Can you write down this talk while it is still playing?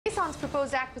Nissan's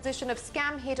proposed acquisition of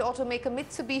scam-hit automaker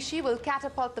Mitsubishi will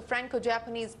catapult the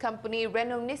Franco-Japanese company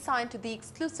Renault-Nissan into the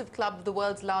exclusive club of the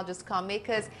world's largest car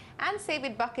makers and save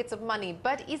it buckets of money.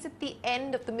 But is it the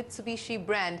end of the Mitsubishi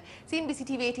brand? CNBC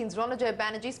TV 18's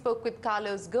Franco-Japanese spoke with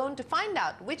Carlos Ghosn to find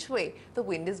out which way the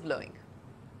wind is blowing.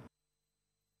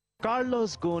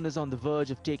 Carlos Ghosn is on the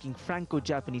verge of taking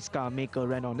Franco-Japanese car maker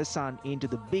Renault-Nissan into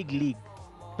the big league.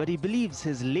 But he believes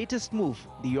his latest move,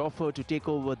 the offer to take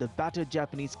over the battered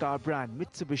Japanese car brand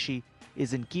Mitsubishi,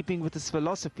 is in keeping with his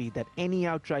philosophy that any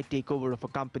outright takeover of a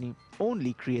company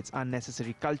only creates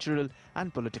unnecessary cultural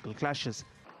and political clashes.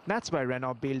 That's why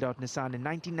Renault bailed out Nissan in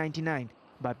 1999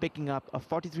 by picking up a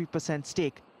 43%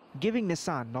 stake, giving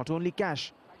Nissan not only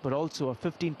cash but also a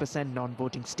 15%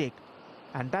 non-voting stake.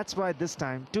 And that's why this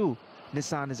time too,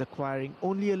 Nissan is acquiring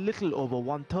only a little over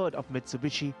one-third of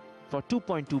Mitsubishi for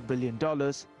 $2.2 billion.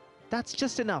 That's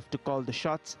just enough to call the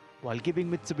shots while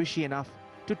giving Mitsubishi enough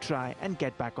to try and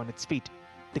get back on its feet.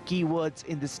 The key words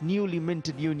in this newly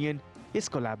minted union is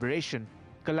collaboration.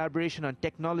 Collaboration on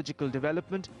technological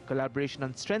development, collaboration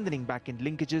on strengthening back-end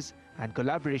linkages, and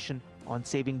collaboration on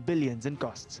saving billions in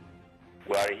costs.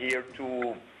 We are here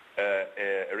to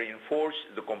reinforce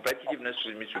the competitiveness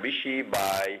with Mitsubishi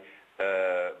by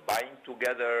buying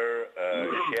together,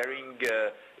 sharing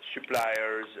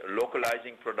suppliers,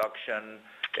 localizing production,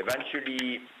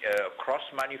 eventually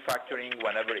cross-manufacturing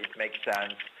whenever it makes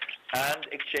sense, and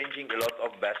exchanging a lot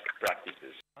of best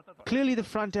practices. Clearly, the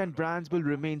front-end brands will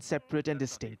remain separate and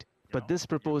distinct, but this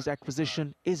proposed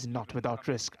acquisition is not without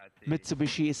risk.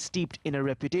 Mitsubishi is steeped in a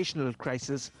reputational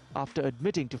crisis after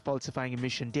admitting to falsifying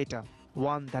emission data,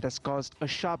 one that has caused a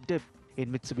sharp dip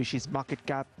in Mitsubishi's market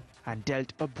cap and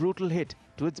dealt a brutal hit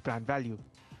to its brand value,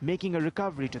 making a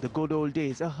recovery to the good old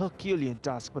days a Herculean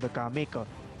task for the car maker.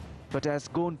 But as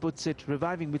Ghosn puts it,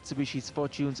 reviving Mitsubishi's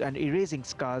fortunes and erasing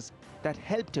scars that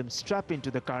helped him strap into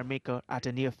the car maker at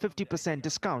a near 50%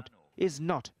 discount is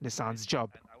not Nissan's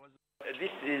job.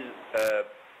 This is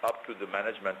up to the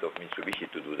management of Mitsubishi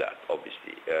to do that,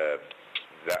 obviously.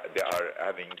 They are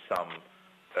having some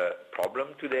problem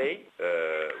today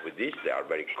with this. They are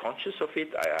very conscious of it.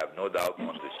 I have no doubt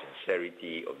on the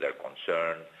sincerity of their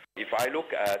concern. If I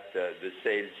look at the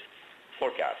sales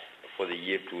forecast for the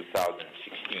year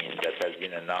 2016 that has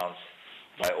been announced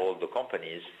by all the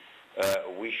companies,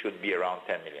 we should be around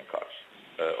 10 million cars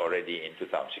already in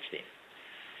 2016.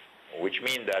 Which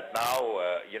means that now,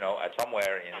 at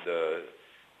somewhere in the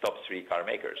top 3 car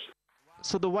makers.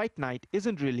 So the white knight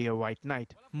isn't really a white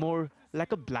knight, more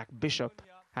like a black bishop.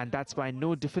 And that's why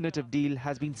no definitive deal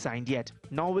has been signed yet,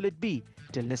 nor will it be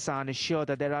till Nissan is sure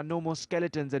that there are no more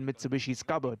skeletons in Mitsubishi's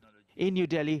cupboard. In New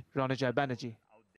Delhi, Franco-Japanese.